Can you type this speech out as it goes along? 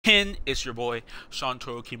It's your boy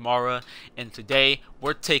Shantoro Kimara, and today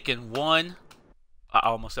we're taking I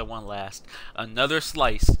almost said one last, another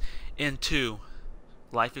slice into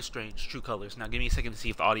Life is Strange: True Colors. Now give me a second to see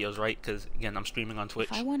if the audio's right, because again I'm streaming on Twitch.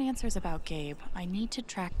 If I want answers about Gabe, I need to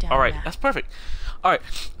track down Alright, Mac. that's perfect. Alright,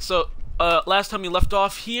 so last time we left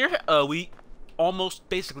off here, we almost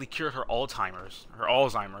basically cured her Alzheimer's.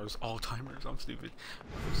 I'm stupid.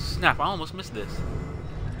 Snap, I almost missed this.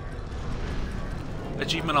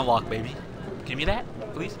 Achievement unlocked, baby. Give me that,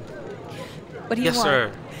 please. What do you yes, want?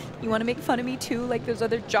 sir. You want to make fun of me too, like those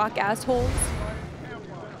other jock assholes?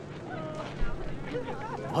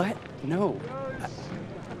 What? No.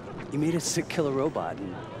 You made a sick killer robot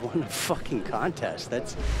and won a fucking contest.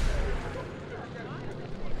 That's...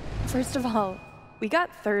 First of all, we got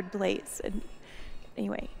third place. And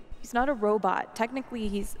anyway, he's not a robot. Technically,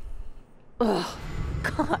 he's... Ugh.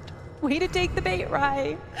 God. Way to take the bait,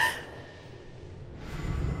 Rye.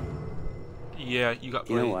 Yeah, you got.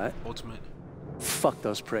 You know what? Ultimate. Fuck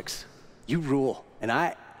those pricks. You rule. And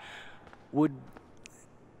I would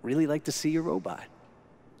really like to see your robot.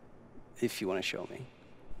 If you want to show me.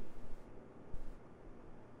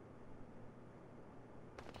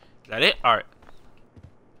 Is that it? Alright.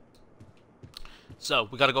 So,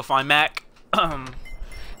 we gotta go find Mac.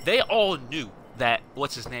 They all knew that,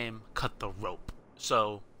 what's his name, cut the rope.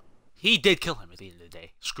 So, he did kill him at the end of the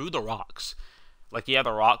day. Screw the rocks. Like, yeah,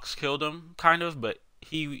 the rocks killed him, kind of, but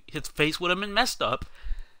his face would have been messed up.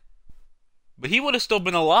 But he would have still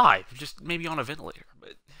been alive, just maybe on a ventilator.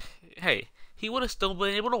 But, hey, he would have still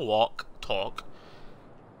been able to walk, talk.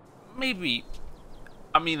 Maybe,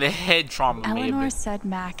 I mean, the head trauma may have Eleanor been... said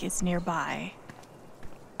Mac is nearby.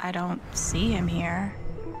 I don't see him here.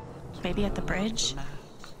 Maybe at the bridge?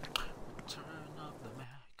 Turn up the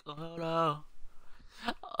Mac. Oh, no.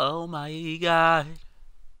 Oh my God.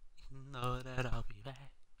 Know that I'll be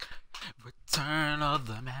back. Return of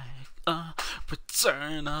the Mac.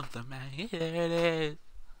 Return of the Mac. Here it is.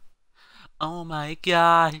 Oh my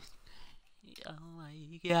God. Oh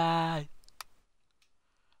my God.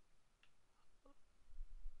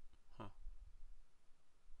 Huh.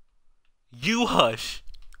 You hush.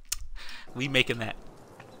 We making that.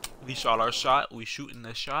 We shot our shot. We shooting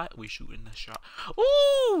the shot. We shooting the shot.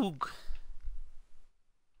 Ooh.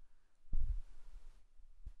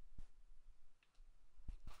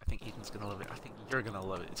 I think Ethan's gonna love it. I think you're gonna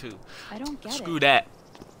love it too. I don't get Screw it. that.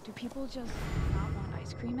 Do people just not want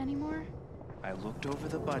ice cream anymore? I looked over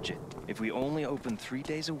the budget. If we only open 3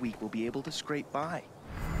 days a week, we'll be able to scrape by.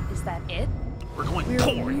 Is that it? We're going We're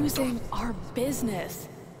poor. losing our business.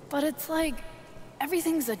 But it's like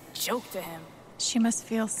everything's a joke to him. She must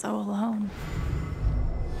feel so alone.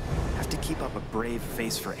 Have to keep up a brave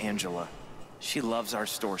face for Angela. She loves our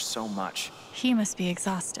store so much. He must be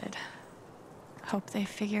exhausted. Hope they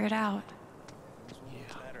figure it out. Yeah.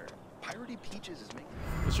 Better. Piratey Peaches is making...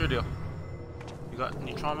 What's your deal? You got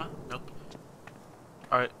any trauma? Nope.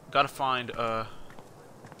 Alright, gotta find,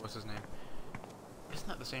 what's his name? Isn't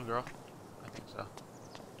that the same girl? I think so.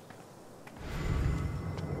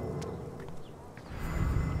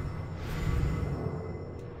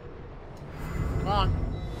 Come on.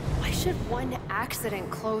 Why should one accident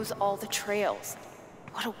close all the trails?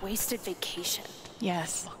 What a wasted vacation.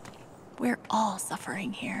 Yes. We're all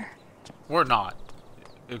suffering here. We're not.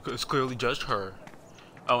 It's clearly just her.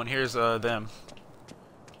 Oh, and here's, them.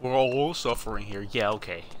 We're all suffering here. Yeah,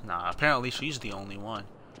 okay. Nah, apparently she's the only one.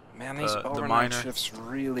 Man, these the overnight miner. shifts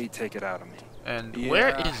really take it out of me. And Yeah,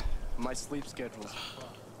 where is... my sleep schedule's...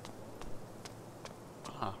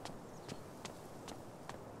 Huh.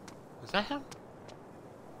 Is that him?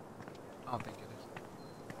 I don't think it is.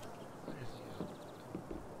 Where is he at?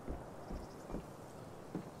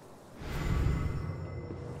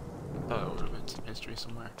 I thought it would have been some history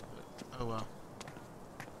somewhere. But, oh well.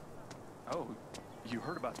 Oh, you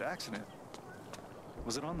heard about the accident?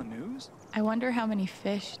 Was it on the news? I wonder how many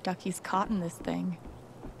fish Ducky's caught in this thing.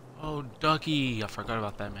 Oh, Ducky! I forgot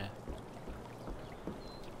about that, man.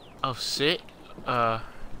 Oh, sit? No.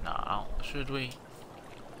 Should we?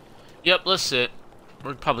 Yep, let's sit.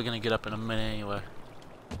 We're probably gonna get up in a minute anyway.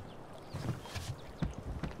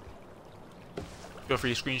 Feel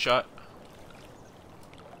free to screenshot.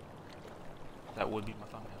 That would be my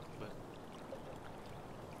thumbnail, but...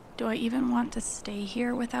 Do I even want to stay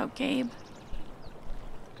here without Gabe?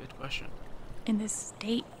 Good question. In this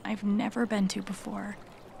state I've never been to before.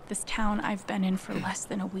 This town I've been in for less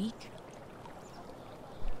than a week.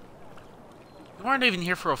 We weren't even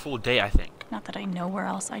here for a full day, I think. Not that I know where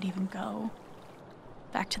else I'd even go.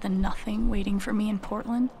 Back to the nothing waiting for me in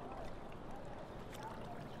Portland.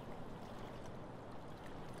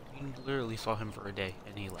 You literally saw him for a day,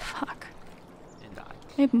 and he left. Fuck. And died.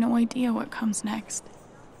 I have no idea what comes next.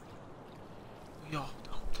 We all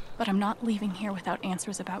don't. But I'm not leaving here without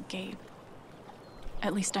answers about Gabe.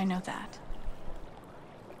 At least I know that.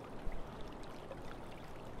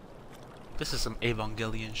 This is some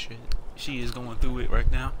Evangelion shit. She is going through it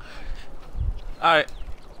right now. Alright.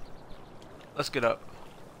 Let's get up.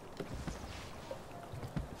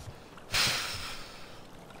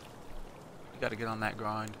 We gotta get on that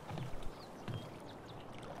grind.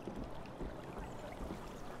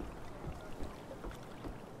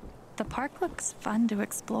 The park looks fun to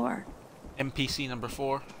explore. NPC number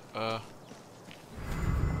 4. What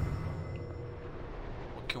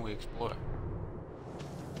can we explore?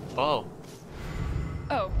 Oh.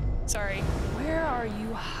 Oh, sorry. Where are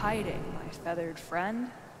you hiding, my feathered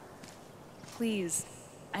friend? Please,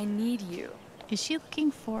 I need you. Is she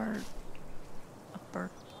looking for a bird?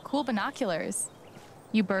 Cool binoculars.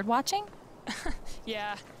 You bird watching?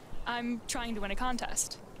 Yeah, I'm trying to win a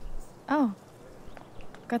contest. Oh.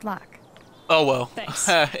 Good luck. Oh well. Thanks.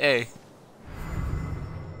 Hey.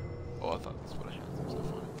 Oh, I thought this would have happened. So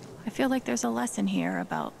funny. I feel like there's a lesson here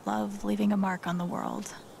about love leaving a mark on the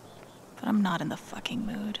world. But I'm not in the fucking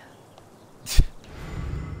mood.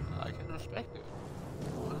 I can respect it.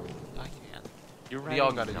 I can. You're What do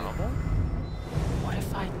y'all writing gotta a do? novel? What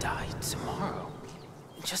if I died tomorrow?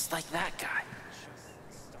 Just like that guy.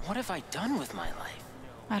 What have I done with my life?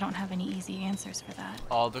 I don't have any easy answers for that.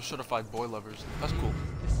 Oh, they're certified boy lovers. That's cool.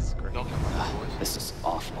 This is great. Y'all can write boys. This is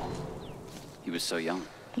awful. He was so young.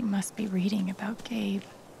 He must be reading about Gabe.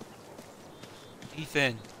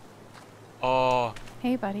 Ethan. Oh,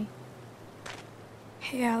 Hey, buddy.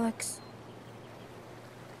 Hey, Alex.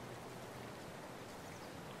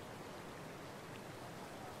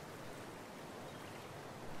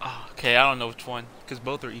 okay, I don't know which one, because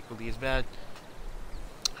both are equally as bad.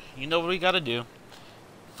 You know what we gotta do.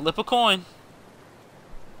 Flip a coin.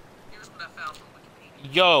 Here's what I found from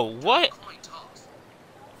Wikipedia. Yo, what? Coin toss.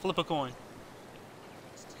 Flip a coin.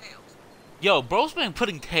 It's tails. Yo, bro's been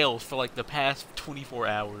putting tails for like the past 24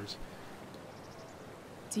 hours.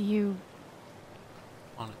 Do you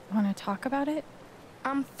On it. want to talk about it?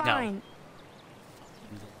 I'm fine.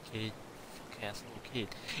 You little kid. Fuck ass little kid.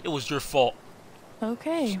 It was your fault.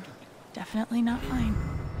 Okay. Definitely not mine.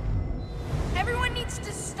 Everyone needs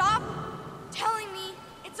to stop telling me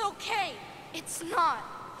it's okay. It's not.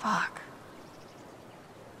 Fuck.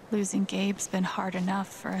 Losing Gabe's been hard enough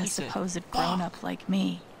for a He said, supposed grown-up like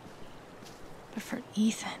me. But for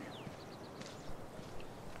Ethan...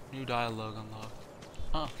 New dialogue unlocked.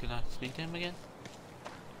 Oh, can I speak to him again?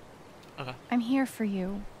 Okay. I'm here for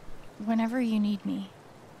you. Whenever you need me.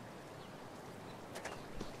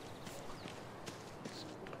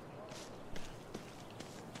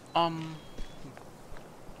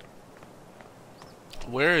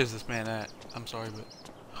 Where is this man at? I'm sorry, but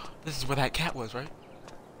this is where that cat was, right?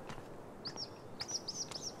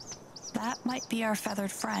 That might be our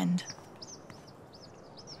feathered friend.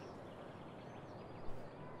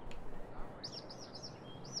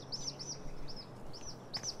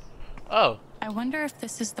 Oh. I wonder if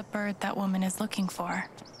this is the bird that woman is looking for.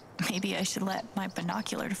 Maybe I should let my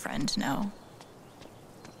binoculared friend know.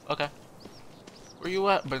 Okay. Where you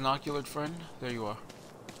at, binoculared friend? There you are.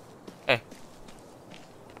 Hey.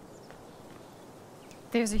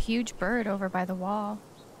 There's a huge bird over by the wall.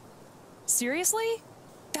 Seriously?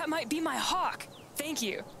 That might be my hawk. Thank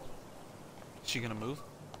you. Is she gonna move?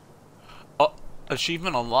 Oh,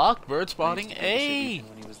 achievement unlocked. Bird spotting. I used to babysit Hey. Ethan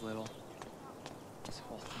when he was little. This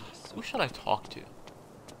whole thing is so... Who should I talk to?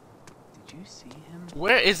 Did you see him?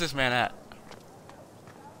 Where is this man at?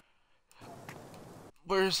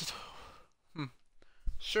 Where's it?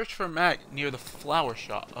 Search for Mac near the flower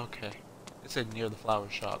shop. Okay. It said near the flower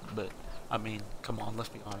shop, but I mean, come on, let's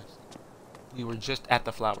be honest. We were just at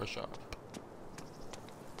the flower shop.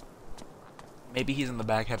 Maybe he's in the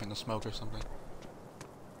back having a smoke or something.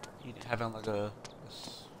 He having like what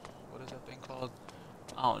is that thing called?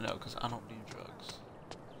 I don't know, because I don't do drugs.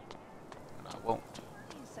 And I won't.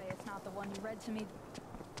 You say it's not the one you read to me.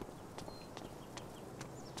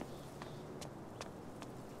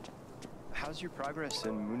 How's your progress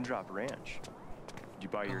in Moondrop Ranch? Did you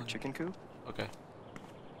buy your chicken coop? Okay.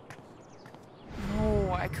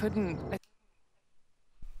 No, I couldn't.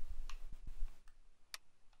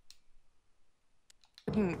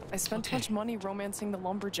 I spent too much money romancing the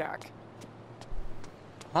lumberjack.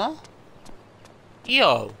 Huh?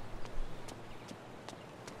 Yo.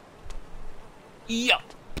 Yo.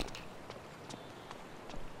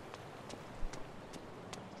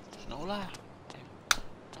 No lie.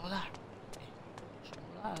 No lie.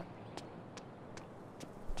 No lie.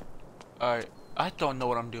 Alright, I don't know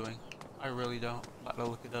what I'm doing. I really don't. I'm about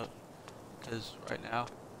to look it up. Because right now,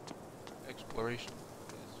 exploration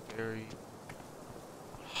is very...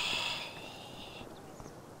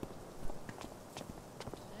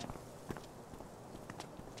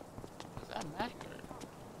 Is that Mac or...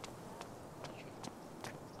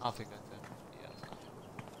 I don't think that's him. Yeah, it's not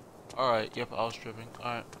him. Alright, yep, I was tripping.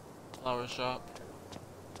 Alright, flower shop.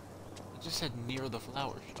 It just said near the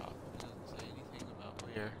flower shop. It doesn't say anything about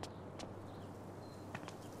where.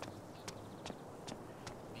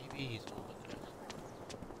 Maybe he's over there.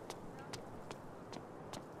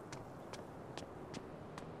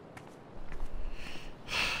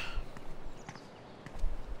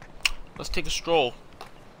 Let's take a stroll.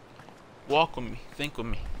 Walk with me. Think with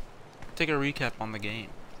me. Take a recap on the game.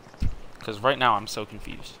 Because right now I'm so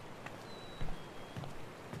confused.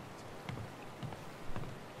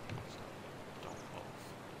 Fuck.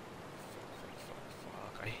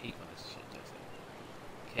 I hate when this shit does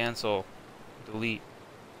that. Cancel. Delete.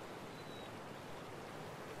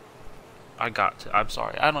 I'm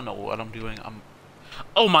sorry. I don't know what I'm doing.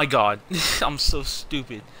 Oh my god. I'm so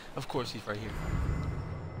stupid. Of course he's right here.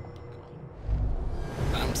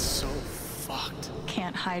 I'm so fucked.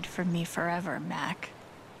 Can't hide from me forever, Mac.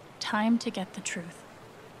 Time to get the truth.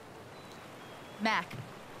 Mac,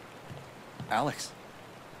 Alex.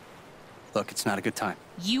 Look, it's not a good time.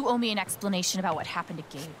 you owe me an explanation about what happened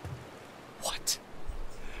to Gabe. What?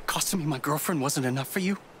 Costing me my girlfriend wasn't enough for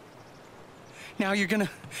you? Now you're gonna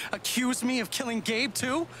accuse me of killing Gabe,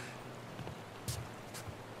 too?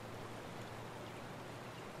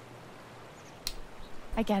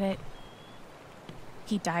 I get it.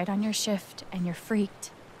 He died on your shift, and you're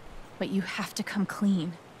freaked. But you have to come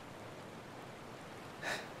clean.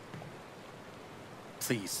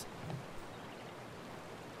 Please.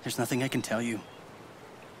 There's nothing I can tell you.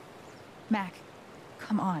 Mac,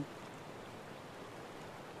 come on.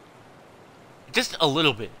 Just a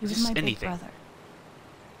little bit. He was Just my big anything. brother.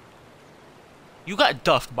 You got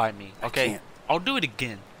duffed by me, I okay? can't. I'll do it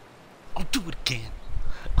again. I'll do it again.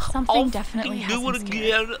 Something I'll definitely fucking do it hasn't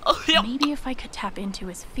scared. again. Oh, yeah. Maybe if I could tap into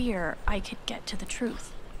his fear, I could get to the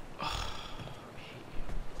truth.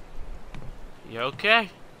 You okay?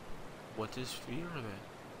 What is fear then?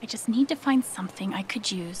 I just need to find something I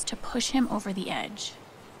could use to push him over the edge.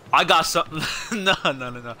 I got something. No.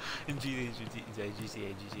 In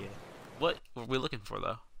GTA. What were we looking for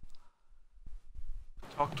though?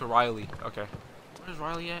 Talk to Riley. Okay. Where's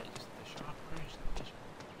Riley at? Is the shop?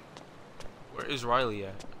 Where is Riley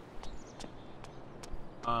at?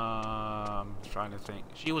 I'm trying to think.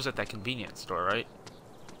 She was at that convenience store, right?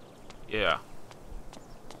 Yeah.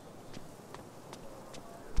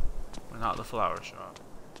 We're not the flower shop.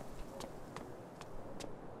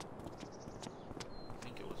 I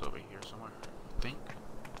think it was over here somewhere. I think.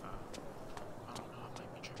 I don't know. I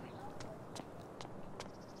might be tripping.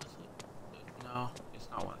 Is it? No, it's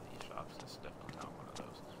not one of these shops. It's definitely not one of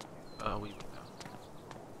those. We would know.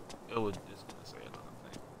 It would just gonna say another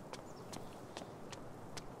thing.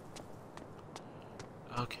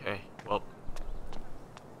 Okay. Well,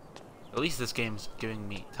 at least this game's telling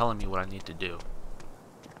me what I need to do.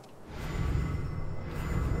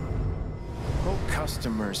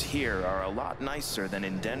 Customers here are a lot nicer than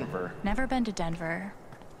in Denver. Never been to Denver,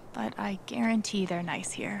 but I guarantee they're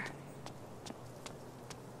nice here.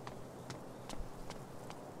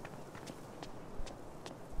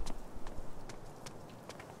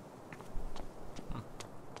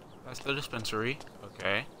 That's the dispensary.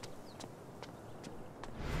 Okay.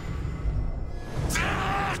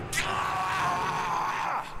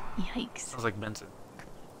 Yikes. Sounds like Benson.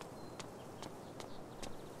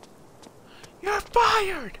 You're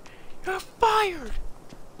fired! You're fired!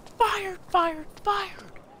 Fired!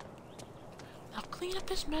 Now clean up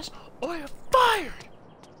this mess or you're fired!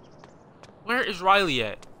 Where is Riley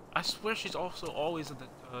at? I swear she's also always in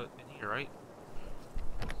here, right?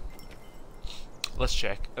 Let's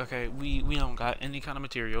check. Okay, we don't got any kind of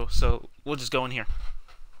material, so we'll just go in here.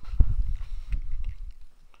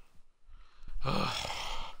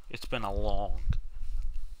 It's been a long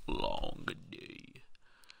day.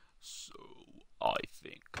 So I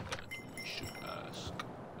think that we should ask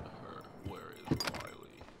her, where is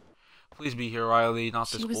Riley? Please be here, Riley,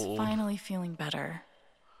 not this She was old. finally feeling better.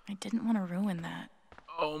 I didn't want to ruin that.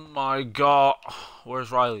 Oh my god.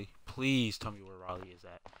 Where's Riley? Please tell me where Riley is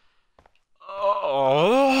at.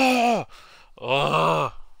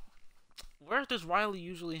 Where does Riley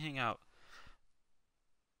usually hang out?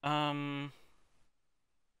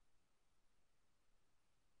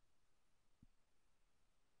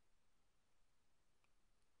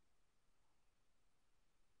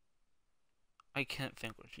 I can't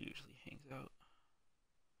think where she usually hangs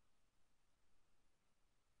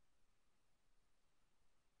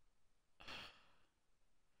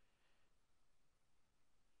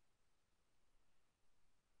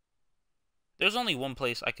There's only one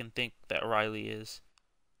place I can think that Riley is.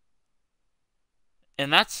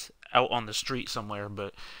 And that's out on the street somewhere,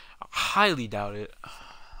 but I highly doubt it.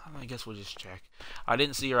 I guess we'll just check. I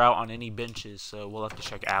didn't see her out on any benches, so we'll have to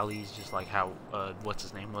check alleys, just like how, what's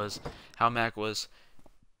his name was, how Mac was.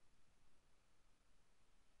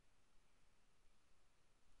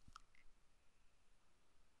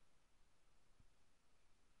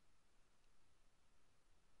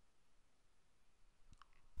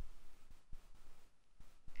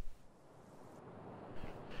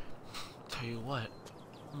 Tell you what,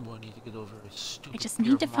 I'm going to need to get over his stupid I just fear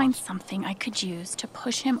need to of find monsters. something I could use to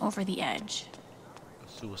push him over the edge.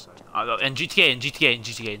 Suicide. And GTA, and GTA, and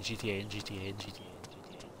GTA, and GTA, and GTA, and GTA, and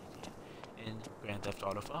GTA, and Grand Theft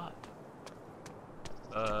Auto 5.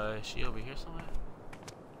 Is she over here somewhere?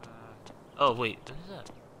 Oh wait, what is that?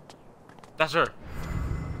 That's her.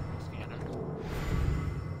 Scan her.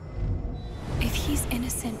 If he's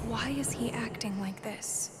innocent, why is he acting like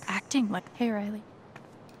this? Acting like, hey Riley.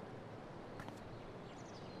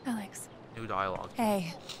 Alex. New dialogue.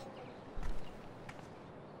 Hey.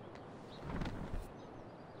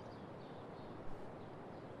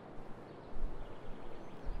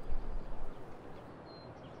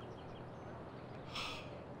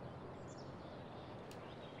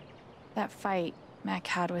 That fight Mac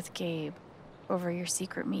had with Gabe over your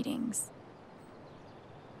secret meetings.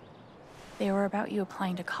 They were about you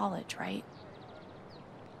applying to college, right?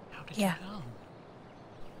 How did Yeah. you know?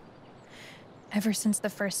 Ever since the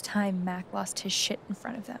first time Mac lost his shit in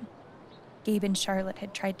front of them, Gabe and Charlotte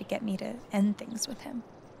had tried to get me to end things with him.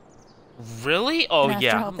 Really? Oh And after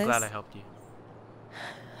yeah, all I'm glad this- I helped you.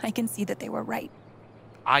 I can see that they were right.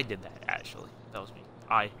 I did that actually. That was me.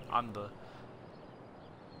 I'm the.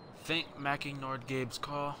 Think Mac ignored Gabe's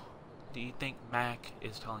call? Do you think Mac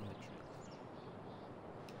is telling the truth?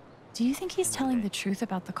 Do you think he's telling the truth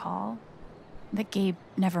about the call? That Gabe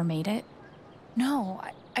never made it? No,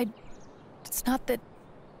 it's not that.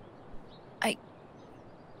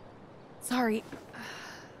 Sorry.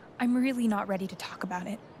 I'm really not ready to talk about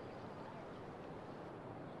it.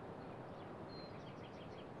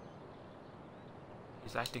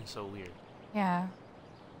 He's acting so weird. Yeah.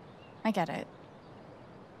 I get it.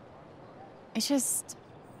 It's just...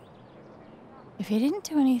 If he didn't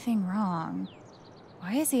do anything wrong,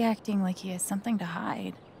 why is he acting like he has something to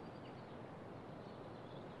hide?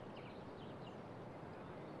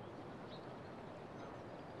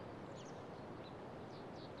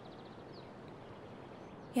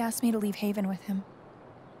 He asked me to leave Haven with him.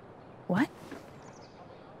 What?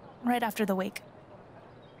 Right after the wake.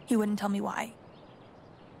 He wouldn't tell me why.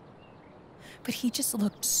 But he just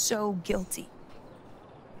looked so guilty.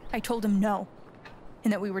 I told him no,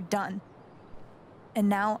 and that we were done. And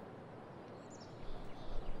now...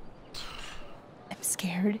 I'm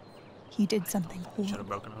scared he did something Should have horrible.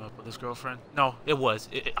 broken him up with his girlfriend. No, it was.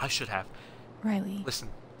 I should have. Riley, Listen,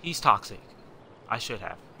 he's toxic. I should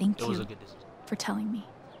have. Thank It was you. a good decision. for telling me.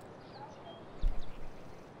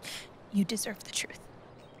 You deserve the truth.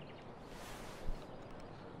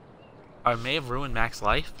 I may have ruined Mac's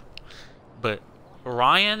life, but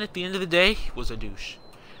Ryan, at the end of the day, was a douche.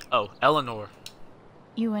 Oh, Eleanor.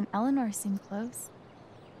 You and Eleanor seem close.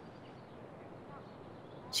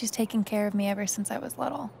 She's taken care of me ever since I was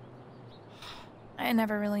little. I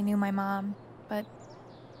never really knew my mom, but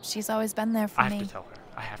she's always been there for I me. have to tell her.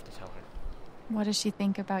 I have to tell her. What does she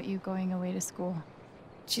think about you going away to school?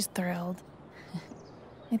 She's thrilled.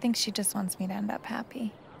 I think she just wants me to end up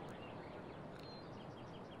happy.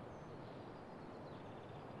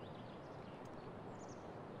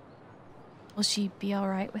 Will she be all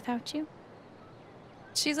right without you?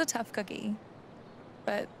 She's a tough cookie,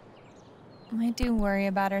 but I do worry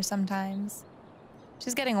about her sometimes.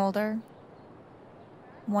 She's getting older.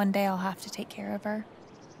 One day I'll have to take care of her.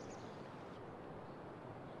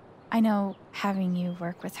 I know having you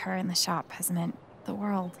work with her in the shop has meant the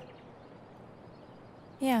world.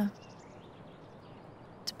 Yeah.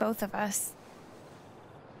 To both of us.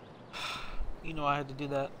 You know I had to do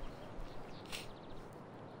that.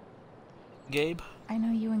 Gabe? I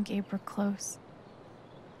know you and Gabe were close.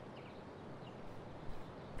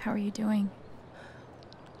 How are you doing?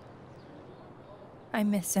 I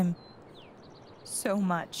miss him so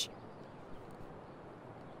much.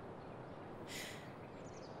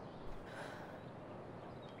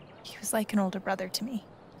 He was like an older brother to me.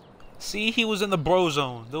 See, he was in the bro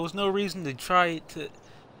zone. There was no reason to try to...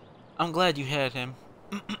 I'm glad you had him.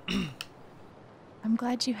 I'm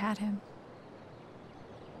glad you had him.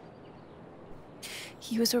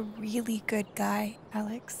 He was a really good guy,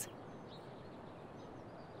 Alex.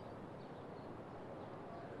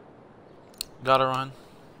 Gotta run.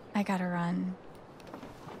 I gotta run.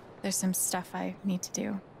 There's some stuff I need to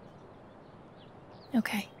do.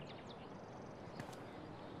 Okay.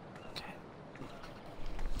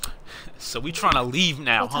 So we trying to leave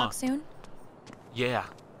now, We'll huh? talk soon? Yeah.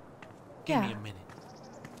 Give me Yeah. a minute.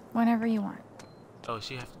 Whenever you want. Oh, does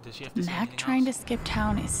she have to say Mac anything trying else? to skip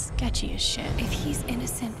town is sketchy as shit. If he's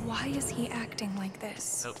innocent, why is he acting like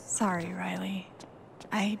this? Nope. Sorry, Riley.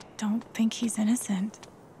 I don't think he's innocent.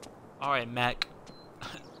 Alright, Mac.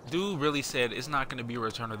 Dude really said it's not gonna be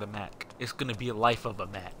Return of the Mac. It's gonna be a Life of a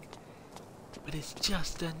Mac. But it's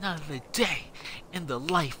just another day in the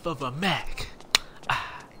life of a Mac.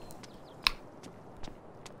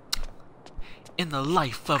 In the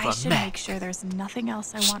life of I a should Mac. make sure there's nothing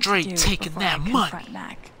else I want Straight to do taking before that I money. confront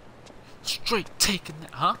Mac. Straight taking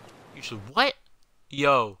that, huh? You should what?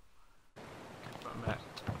 Yo. Mac.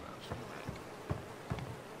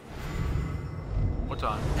 What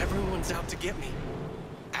time? Everyone's out to get me.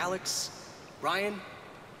 Alex, Ryan,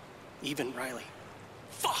 even Riley.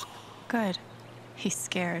 Fuck! Good. He's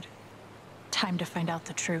scared. Time to find out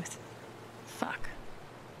the truth. Fuck.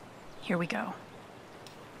 Here we go.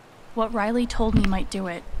 What Riley told me might do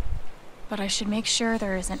it, but I should make sure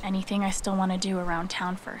there isn't anything I still want to do around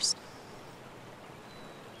town first.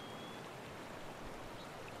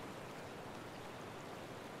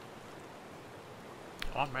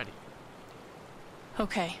 Oh, I'm ready.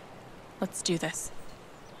 Okay, let's do this.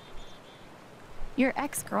 Your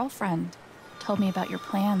ex-girlfriend told me about your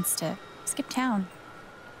plans to skip town.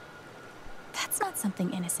 That's not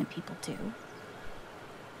something innocent people do.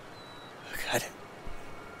 God,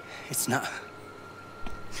 it's not.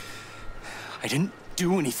 I didn't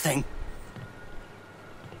do anything.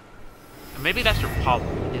 Maybe that's your problem.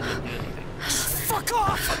 You didn't do anything. Fuck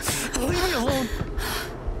off! Leave me alone.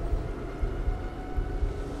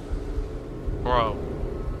 Bro.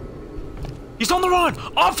 He's on the run!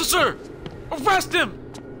 Officer! Arrest him!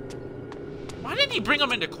 Why didn't he bring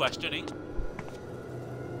him into questioning?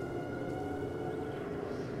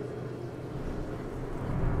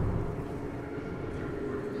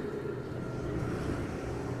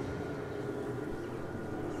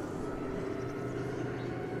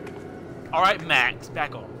 Alright, Max,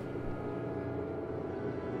 back off.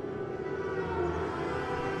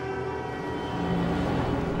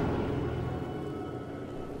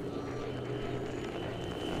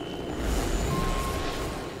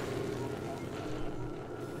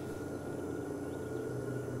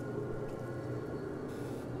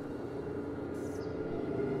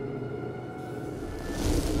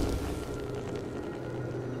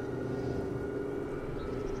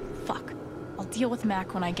 Fuck. I'll deal with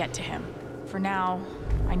Mac when I get to him. For now,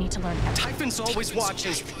 I need to learn everything. Typhon's always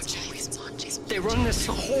watching. They run this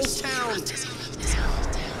whole town.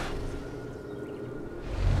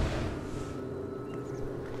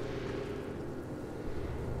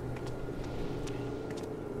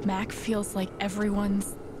 Mac feels like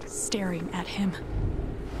everyone's staring at him.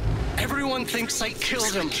 Everyone thinks I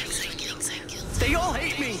killed him. They all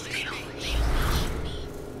hate me.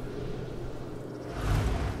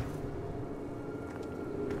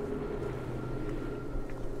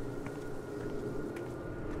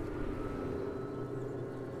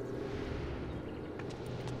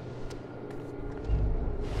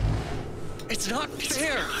 It's not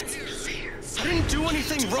fair. I didn't do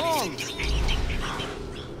anything wrong.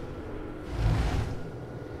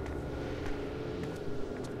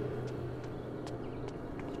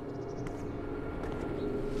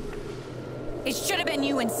 It should have been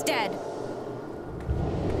you instead.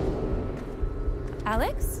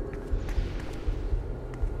 Alex?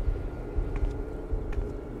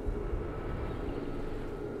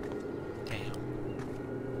 Damn.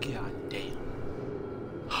 God damn.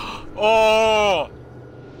 Oh!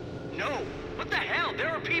 No. What the hell? There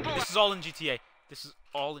are people. This is all in GTA. This is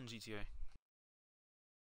all in GTA.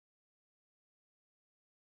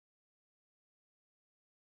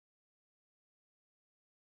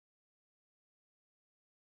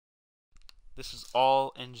 This is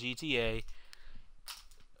all in GTA.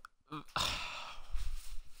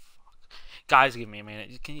 Guys, give me a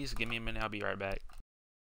minute. Can you just give me a minute? I'll be right back.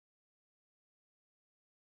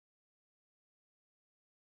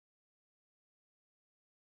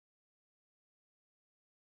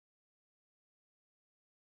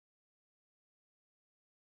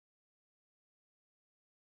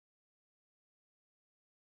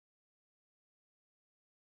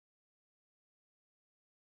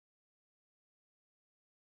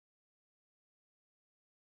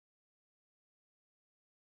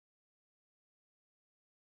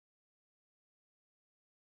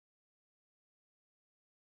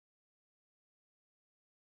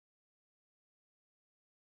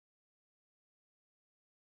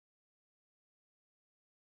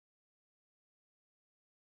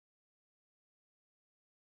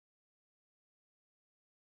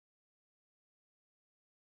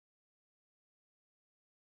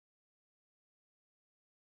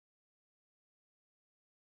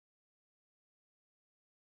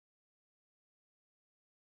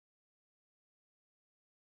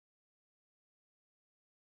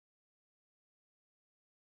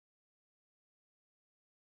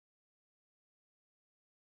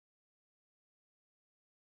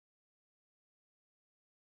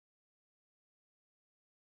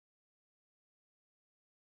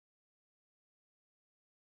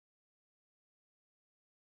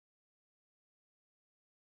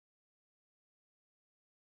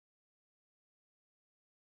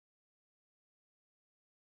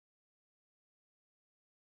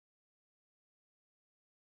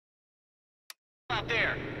 out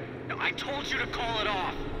there. I told you to call it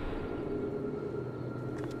off.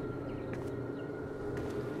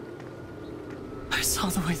 I saw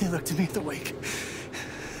the way they looked at me at the wake.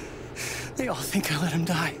 They all think I let him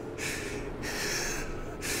die.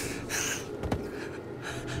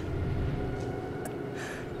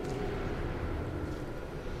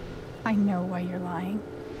 I know why you're lying.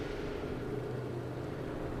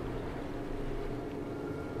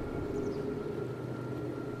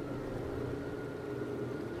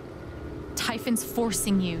 Typhon's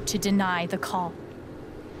forcing you to deny the call.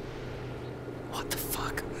 What the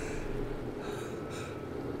fuck?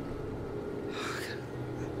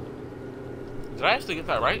 Did I actually get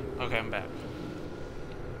that right? Okay, I'm back.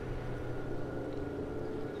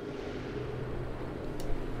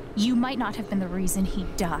 You might not have been the reason he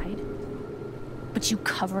died, but you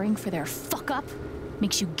covering for their fuck up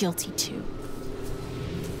makes you guilty too.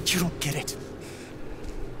 You don't get it.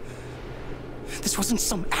 This wasn't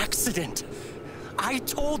some accident. I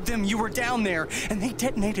told them you were down there, and they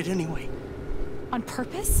detonated anyway. On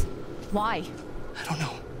purpose? Why? I don't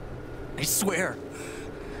know. I swear.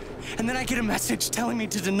 And then I get a message telling me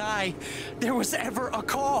to deny there was ever a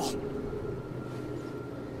call.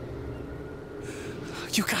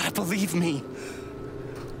 You gotta believe me.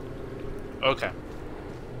 Okay.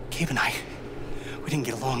 Gabe and I, we didn't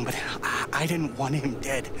get along, but I didn't want him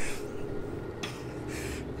dead.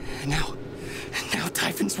 And now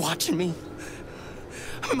Typhon's watching me.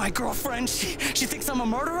 My girlfriend, she thinks I'm a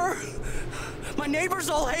murderer. My neighbors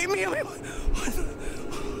all hate me. I mean,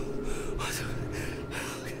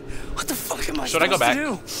 what the fuck am I supposed to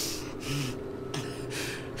do?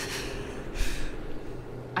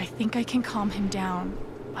 I think I can calm him down,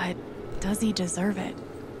 but does he deserve it?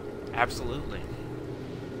 Absolutely.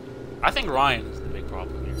 I think Ryan is the big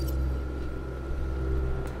problem here.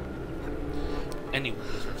 Anyone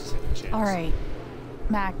deserves a second chance. All right,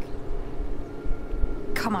 Mac.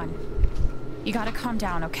 Come on. You gotta calm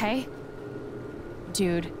down, okay?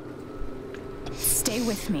 Dude, stay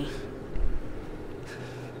with me.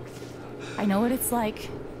 I know what it's like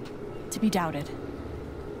to be doubted.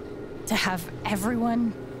 To have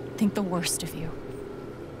everyone think the worst of you.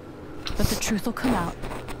 But the truth will come out.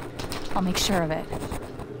 I'll make sure of it.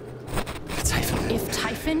 Typhon. If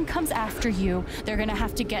Typhon comes after you, they're gonna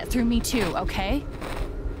have to get through me too, okay?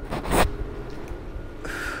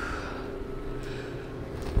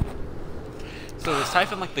 So is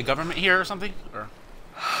Typhon like the government here or something? Or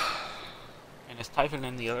and is Typhon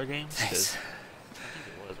in the other games? Thanks. I think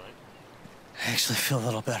it was, right? I actually feel a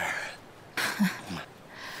little better.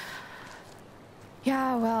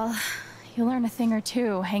 Yeah, well, you learn a thing or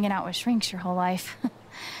two hanging out with shrinks your whole life.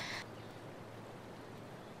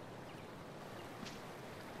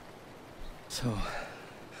 So,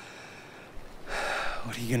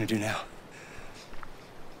 what are you gonna do now?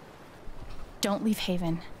 Don't leave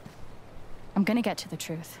Haven. I'm gonna get to the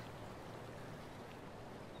truth.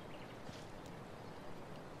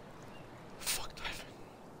 Fuck Typhon.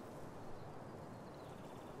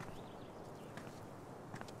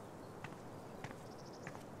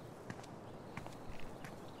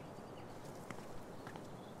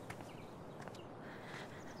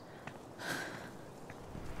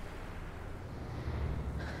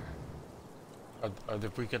 Are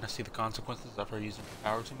we gonna see the consequences of her using her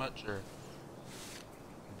power too much, or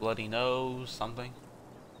bloody nose, something?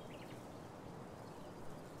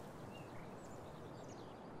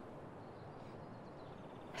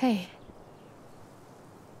 Hey.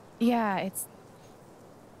 Yeah, it's...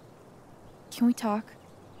 Can we talk?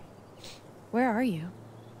 Where are you?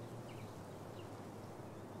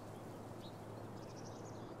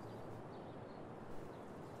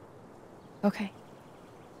 Okay.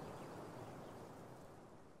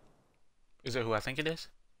 Is it who I think it is?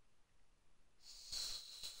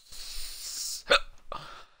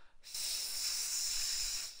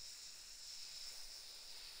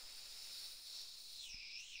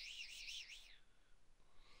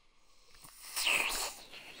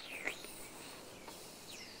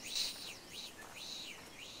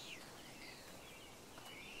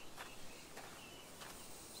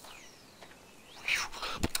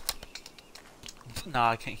 Nah,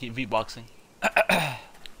 I can't keep beatboxing.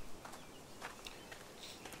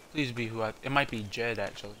 Please be who it might be Jed,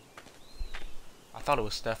 actually. I thought it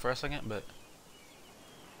was Steph for a second, but...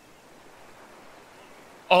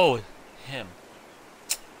 Oh, him.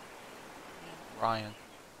 Ryan.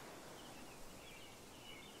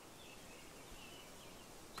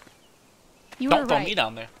 You were Don't throw right. me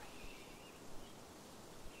down there.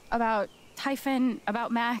 About Typhon,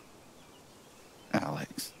 about Mac.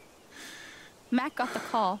 Alex. Mac got the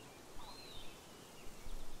call.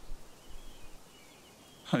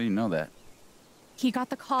 How do you know that? He got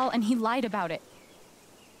the call and he lied about it.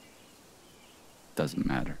 Doesn't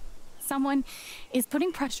matter. Someone is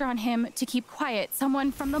putting pressure on him to keep quiet.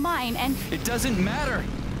 Someone from the mine, and... It doesn't matter!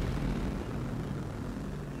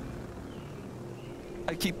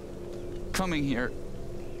 I keep coming here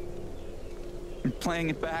and playing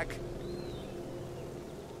it back.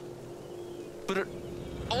 But it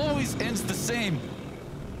always ends the same.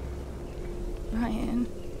 Ryan.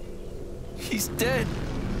 He's dead.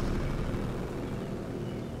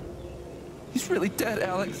 He's really dead,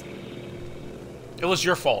 Alex. It was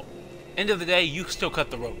your fault. End of the day, you still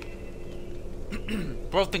cut the rope.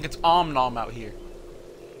 Bro think it's om-nom out here.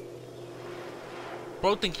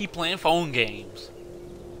 Bro think he playing phone games.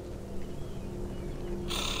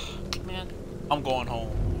 Man, I'm going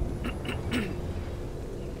home.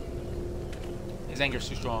 His anger's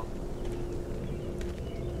too strong.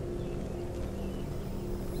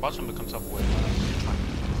 Watch him become self-aware.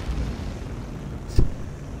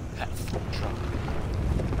 That full truck.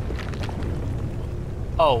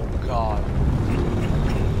 Oh God.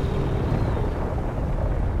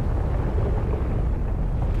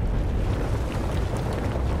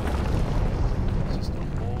 It's just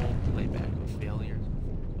a whole playback of failures.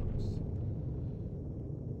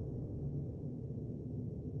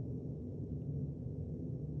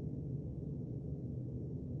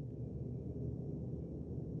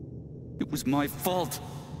 It was my fault.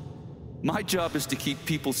 My job is to keep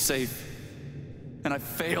people safe. And I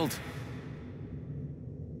failed.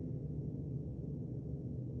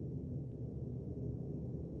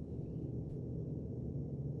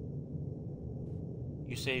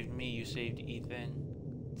 You saved me, you saved Ethan.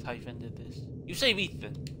 Typhon did this. You saved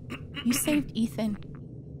Ethan. You saved Ethan.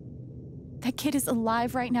 That kid is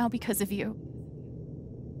alive right now because of you.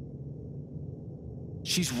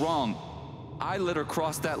 She's wrong. I let her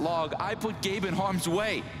cross that log. I put Gabe in harm's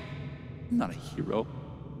way. I'm not a hero.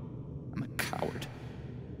 I'm a coward.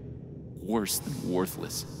 Worse than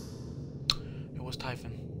worthless. It was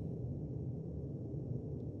Typhon.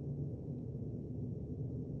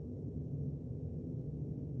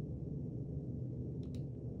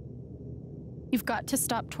 You've got to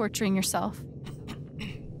stop torturing yourself.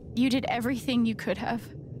 You did everything you could have.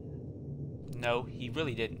 No, he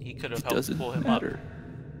really didn't. He could have It helped doesn't pull him matter.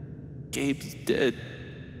 up. Gabe's dead.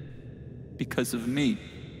 Because of me.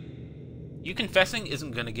 You confessing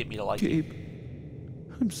isn't gonna get me to like you. Gabe,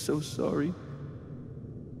 I'm so sorry.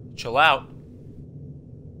 Chill out.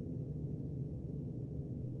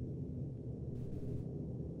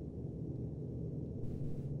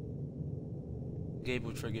 Gabe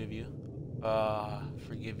would forgive you.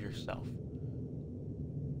 Forgive yourself.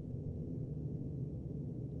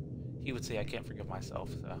 He would say, I can't forgive myself,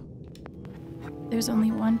 so. There's only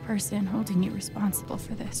one person holding you responsible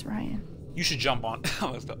for this, Ryan. You should jump on. I'm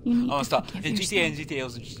gonna stop. You need I'm gonna to stop. forgive In GTA, yourself. it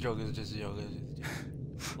was just a joke. It was just a joke. It was just a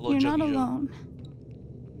joke. A little You're jokey not joke. alone.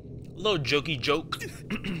 A little jokey joke.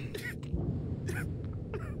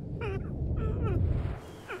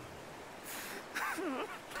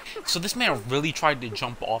 So this man really tried to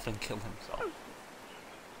jump off and kill himself.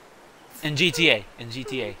 In GTA, in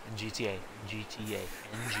GTA, in GTA, in GTA,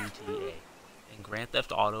 in GTA, in Grand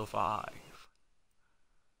Theft Auto 5.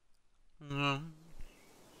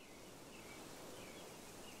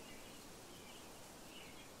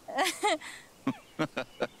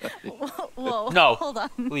 Whoa, No. hold on.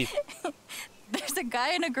 Leave. There's a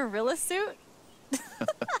guy in a gorilla suit?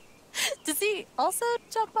 Does he also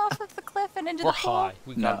jump off of the cliff and into We're the pool? high.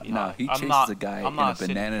 We gotta be high. He I'm chases not- a guy I'm in not a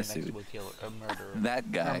sitting banana next suit. to a murderer.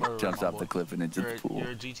 That guy You're a murderer, jumps my off boy. the cliff and into the pool.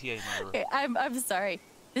 You're a GTA murderer. Okay, I'm sorry.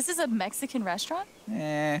 This is a Mexican restaurant?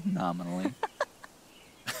 Nominally.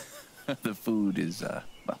 The food is,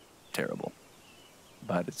 well, terrible.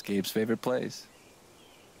 But it's Gabe's favorite place.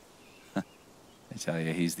 I tell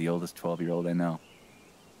you, he's the oldest 12-year-old I know.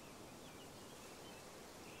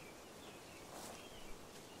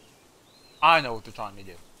 I know what they're trying to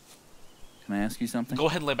do. Can I ask you something? Go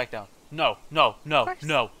ahead and lay back down. No, no, no,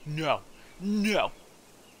 no, no, no.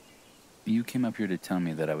 You came up here to tell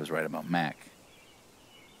me that I was right about Mac.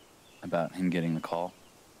 About him getting the call.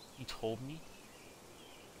 He told me?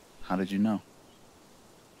 How did you know?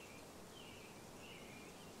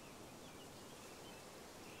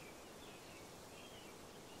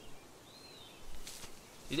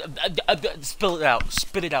 Spill it out.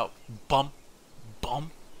 Spit it out. Bum.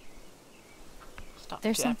 Bum. Stop.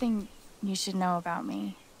 There's Jack. something you should know about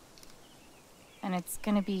me. And it's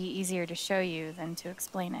gonna be easier to show you than to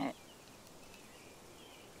explain it.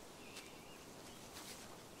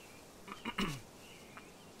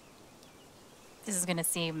 This is gonna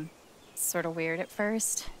seem sort of weird at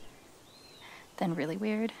first. then really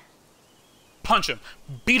weird. Punch him.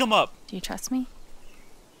 Beat him up. Do you trust me?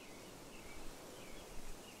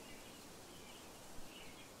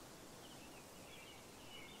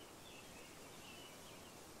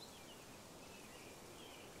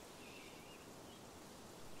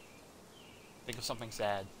 Think of something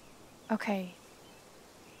sad. Okay.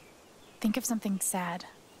 Think of something sad.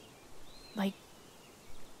 Like,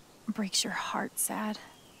 breaks your heart sad.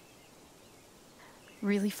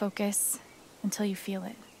 Really focus until you feel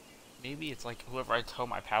it. Maybe it's like whoever I tell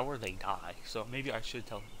my power, they die. So maybe I should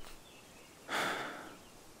tell him.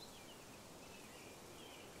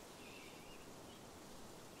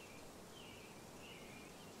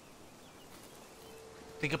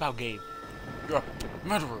 Think about Gabe. You're a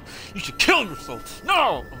murderer. You should kill yourself.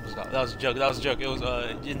 No! Oh my God, that was a joke. That was a joke. It was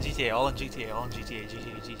in GTA. All in GTA. All in GTA.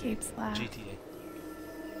 GTA. Gabe's laugh. GTA.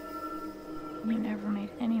 You never made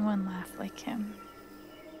anyone laugh like him.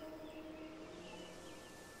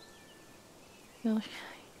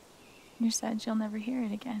 You're sad you'll never hear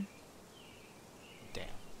it again. Damn.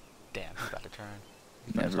 Damn, he's about to turn.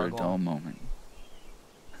 Never a dull moment.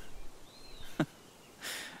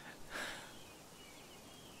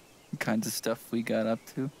 The kinds of stuff we got up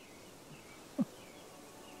to.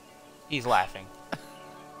 He's laughing.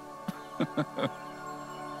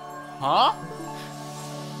 Huh?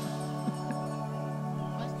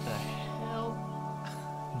 What the hell?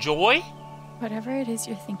 Joy? Whatever it is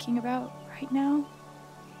you're thinking about right now,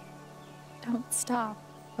 don't stop,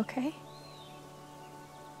 okay?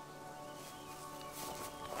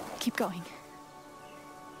 Keep going.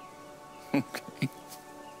 Okay.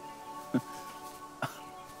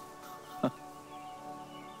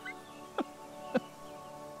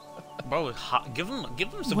 Bro, it's hot. Give him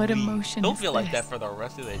some What weed. emotion He'll is feel like that this? for the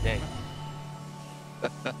rest of the day.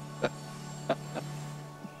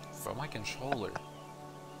 Bro, my controller.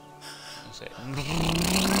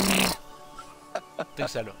 They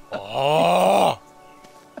said, oh,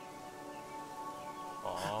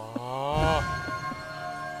 oh.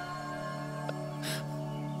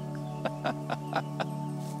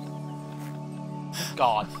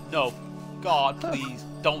 God, no. God, please,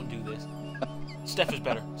 don't do this. Steph is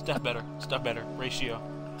better. Steph better. Steph better. Ratio.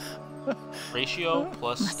 Ratio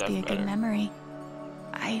plus Must Steph be a better. good memory.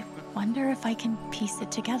 I wonder if I can piece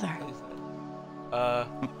it together. A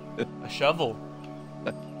shovel.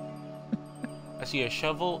 I see a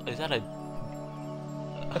shovel. Is that a...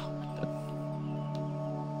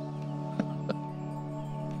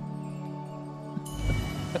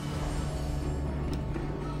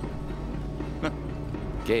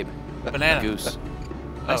 Gabe. Banana. Goose.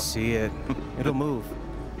 I see it. It'll move.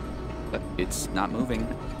 It's not moving.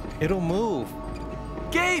 It'll move.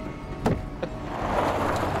 Gabe!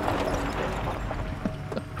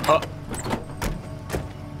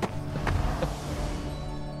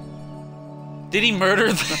 Did he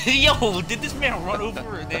murder the... Yo, did this man run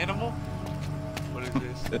over an animal? What is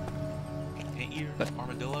this? Anteater?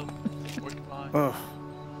 Armadillo? Porcupine? Oh,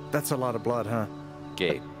 that's a lot of blood, huh?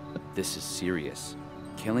 Gabe, this is serious.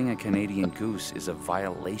 Killing a Canadian goose is a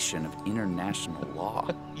violation of international law.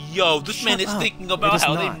 Yo, this man is up. thinking It about is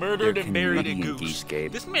how not. they murdered They're and buried a Canadian goose. geese,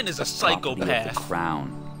 Gabe. This man is a Property of psychopath. the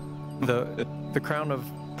crown. The crown of...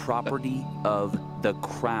 Property of the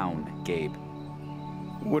crown, Gabe.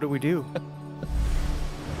 What do we do?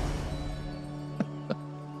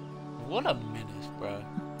 What a menace, bro.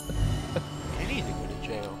 He needs to go to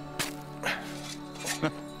jail.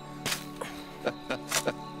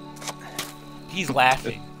 He's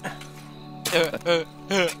laughing.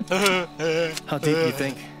 How deep do you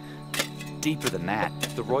think? Deeper than that.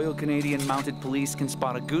 The Royal Canadian Mounted Police can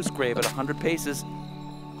spot a goose grave at 100 paces.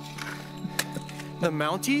 The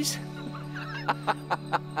Mounties?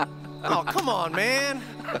 Oh, come on, man.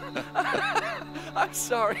 I'm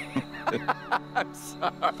sorry. I'm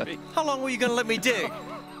sorry. How long were you gonna let me dig?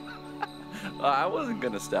 I wasn't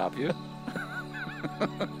gonna stop you.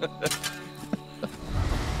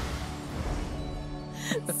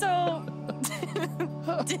 So,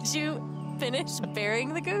 did you finish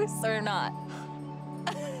burying the goose or not?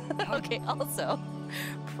 Okay, also,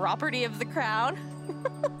 property of the crown?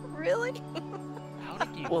 Really? How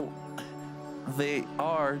did you... Well, they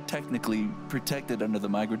are technically protected under the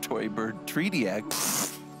Migratory Bird Treaty Act.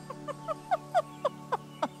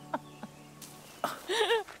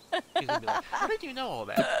 He's gonna be like, how did you know all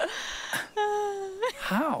that?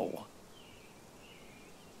 How?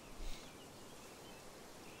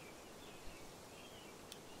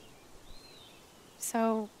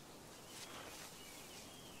 So,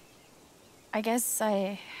 I guess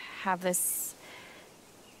I have this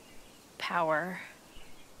power.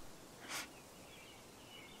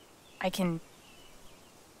 I can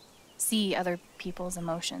see other people's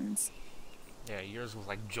emotions. Yeah, yours was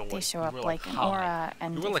like joy. They show You up were like an high. aura,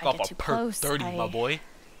 and You were if like I off get a too perk close, 30, my boy.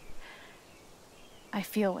 I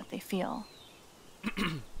feel what they feel.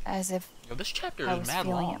 As if Yo, this chapter I is was mad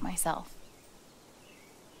feeling long. it myself.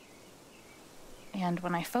 And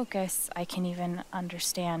when I focus, I can even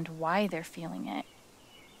understand why they're feeling it.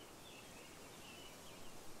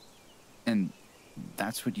 And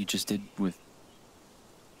that's what you just did with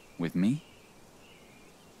me?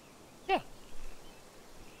 Yeah.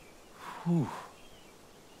 Whew.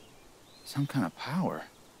 Some kind of power.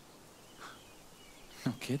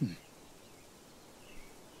 No kidding.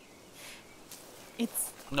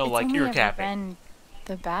 It's like only you're ever capping. been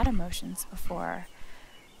the bad emotions before,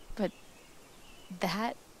 but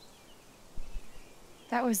that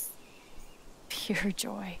was pure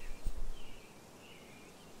joy.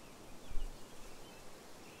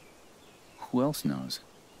 Who else knows?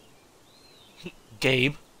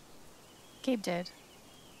 Gabe. Gabe did.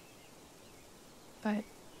 But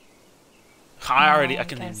I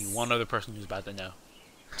can name guess you one other person who's about to know.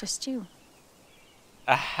 just you.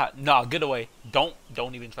 Nah, get away. Don't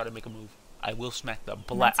even try to make a move. I will smack the And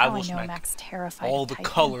black. that's I how will know smack Mac's terrified all of the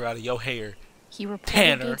Titan. color out of your hair. He reported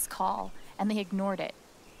Tanner. Gabe's call, and they ignored it.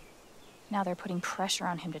 Now they're putting pressure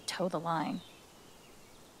on him to toe the line.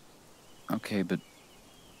 Okay, but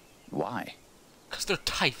why? Because they're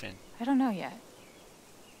Typhon. I don't know yet.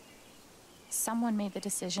 Someone made the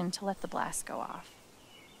decision to let the blast go off.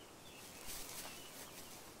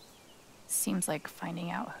 Seems like finding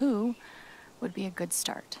out who would be a good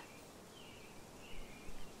start.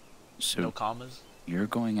 So No commas. you're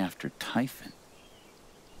going after Typhon?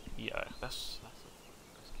 Yeah, that's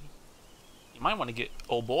you might want to get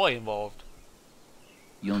old boy involved.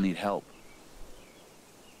 You'll need help.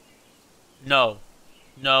 No.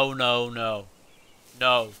 No. You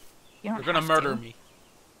You're don't gonna have murder to. me.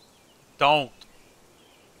 Don't.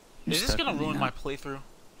 You're Is this stuck gonna with me ruin now. my playthrough?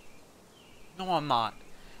 No, I'm not.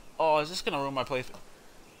 Oh, is this gonna ruin my playthrough?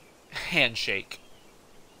 Handshake.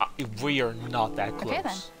 We are not that close. Okay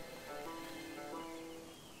then.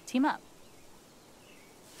 Team up.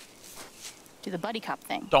 Do the buddy cop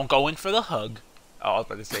thing. Don't go in for the hug. Oh, I was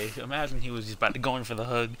about to say, imagine he was just about to go in for the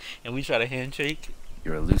hug, and we try to handshake.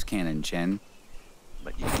 You're a loose cannon, Jen,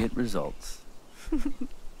 but you get results.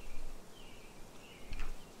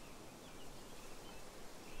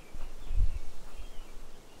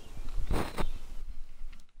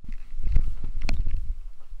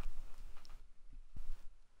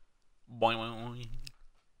 Boing, boing, boing.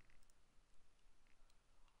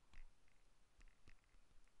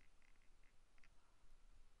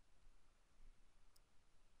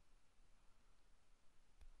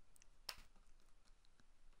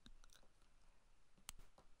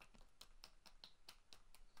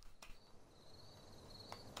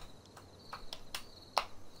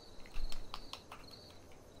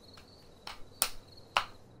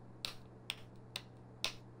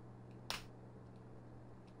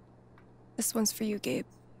 This one's for you, Gabe.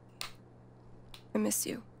 I miss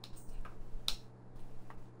you.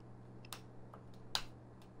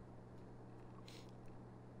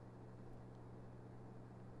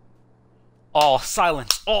 Oh,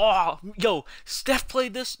 silence. Oh, yo, Steph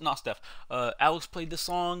played this. Not Steph. Alex played this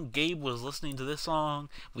song. Gabe was listening to this song.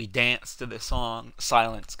 We danced to this song.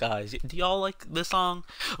 Silence, guys. Do y'all like this song?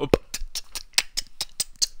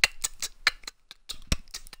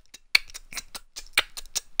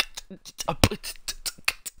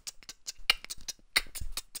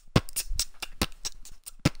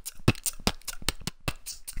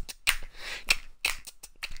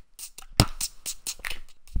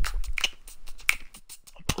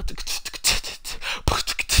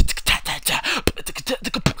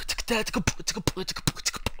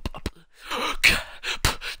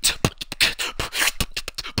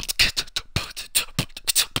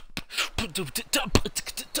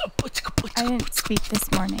 I didn't speak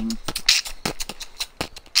this morning.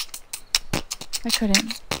 I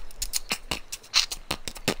couldn't.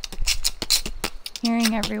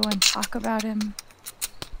 Hearing everyone talk about him,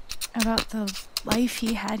 about the life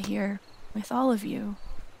he had here with all of you,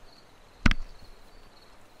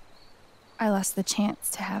 I lost the chance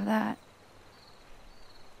to have that.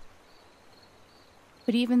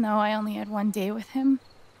 But even though I only had one day with him,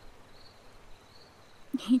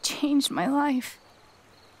 he changed my life.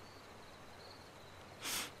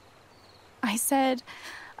 I said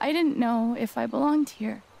I didn't know if I belonged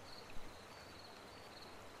here.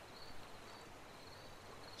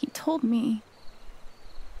 He told me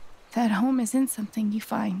that home isn't something you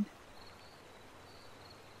find.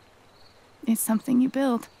 It's something you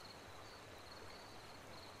build.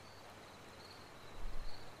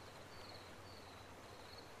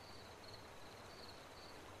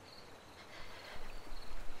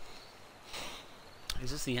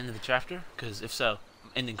 Is this the end of the chapter? Because if so,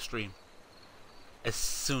 I'm ending stream as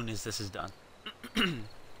soon as this is done.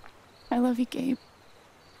 I love you, Gabe.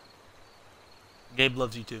 Gabe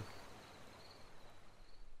loves you too.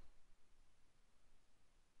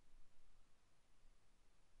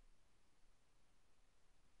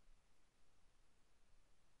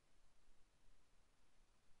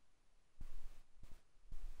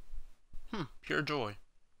 Pure joy.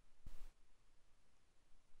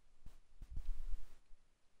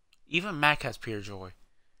 Even Mac has pure joy.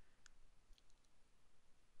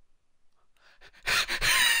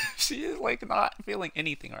 She is like not feeling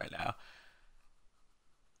anything right now.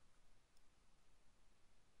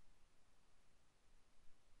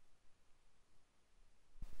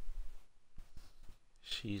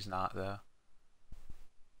 She's not though.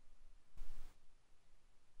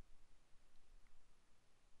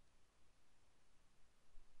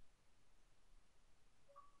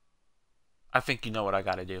 I think you know what I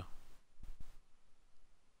gotta do.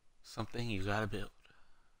 Something you gotta build.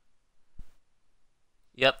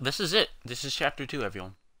 Yep, this is it. This is chapter 2,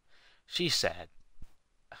 everyone. She's sad.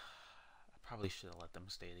 I probably should have let them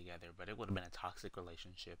stay together, but it would have been a toxic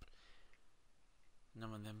relationship.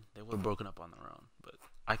 Knowing them, they would have broken up on their own, but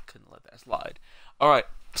I couldn't let that slide. Alright,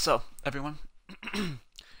 so, everyone.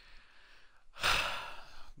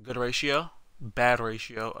 Good ratio, bad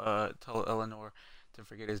ratio. Tell Eleanor to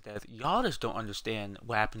forget his death. Y'all just don't understand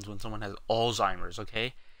what happens when someone has Alzheimer's,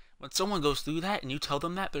 okay? When someone goes through that and you tell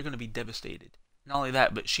them that, they're going to be devastated. Not only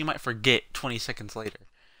that, but she might forget 20 seconds later.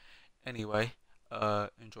 Anyway,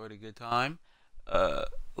 enjoyed a good time.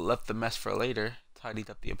 Left the mess for later. Tidied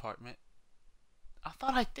up the apartment. I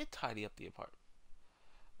thought I did tidy up the apartment.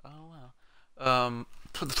 Oh, well.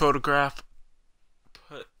 Put the photograph.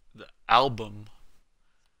 Put the album.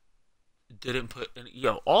 Didn't put any,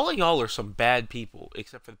 yo, all of y'all are some bad people,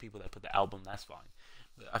 except for the people that put the album. That's fine.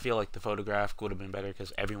 But I feel like the photograph would have been better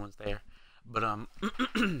because everyone's there. But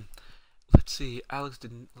let's see. Alex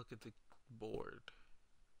didn't look at the board.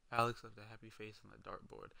 Alex left a happy face on the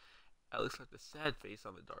dartboard. Alex left a sad face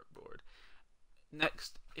on the dartboard.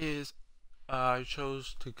 Next is I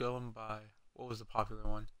chose to go and buy, what was the popular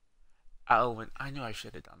one? Alwyn. I knew I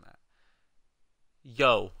should have done that.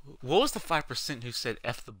 Yo, what was the 5% who said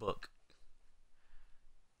F the book?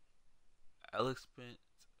 Alex spent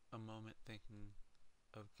a moment thinking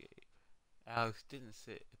of Gabe. Alex didn't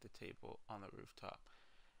sit at the table on the rooftop.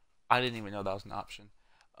 I didn't even know that was an option.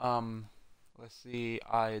 Let's see.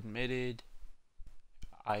 I admitted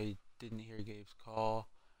I didn't hear Gabe's call.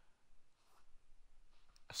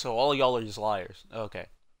 So all of y'all are just liars. Okay.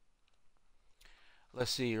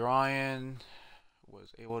 Let's see. Ryan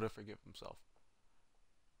was able to forgive himself.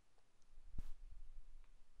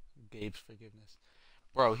 Gabe's forgiveness.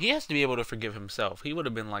 Bro, he has to be able to forgive himself. He would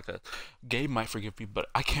have been like a, Gabe might forgive me, but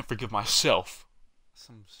I can't forgive myself.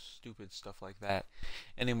 Some stupid stuff like that.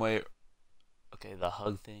 Anyway, okay, the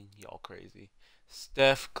hug thing, y'all crazy.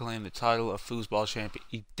 Steph claimed the title of foosball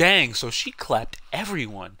champion. Dang, so she clapped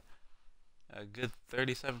everyone. A good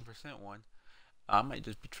 37% won. I might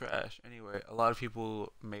just be trash. Anyway, a lot of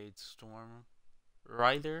people made Storm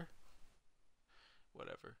Rider.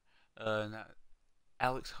 Whatever. Now,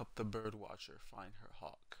 Alex helped the bird watcher find her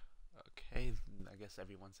hawk. Okay, I guess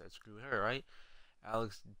everyone said screw her, right?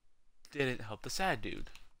 Alex didn't help the sad dude.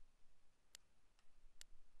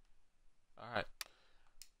 Alright.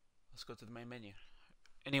 Let's go to the main menu.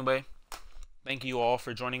 Anyway, thank you all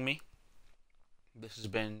for joining me. This has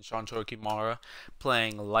been Shantor Kimara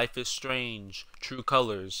playing Life is Strange, True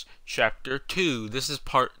Colors, Chapter 2. This is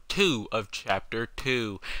part 2 of Chapter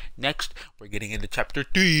 2. Next, we're getting into Chapter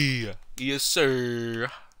 3. Yes, sir.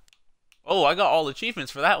 Oh, I got all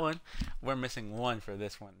achievements for that one. We're missing one for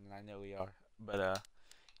this one, and I know we are. But,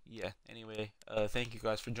 yeah. Anyway, thank you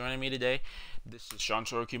guys for joining me today. This is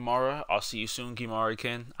Shantor Kimara. I'll see you soon,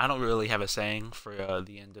 Kimara-kin. I don't really have a saying for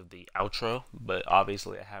the end of the outro, but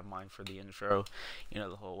obviously I have mine for the intro. You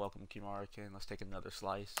know, the whole welcome, Kimara-kin. Let's take another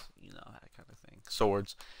slice. You know, that kind of thing.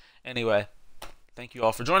 Swords. Anyway, thank you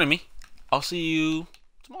all for joining me. I'll see you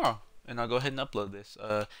tomorrow, and I'll go ahead and upload this.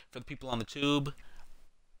 For the people on the tube,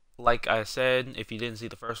 like I said, if you didn't see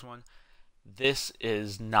the first one, this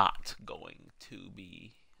is not going to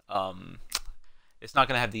be... it's not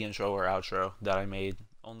going to have the intro or outro that I made.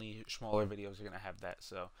 Only smaller videos are going to have that.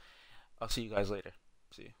 So, I'll see you guys later.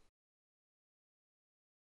 See you.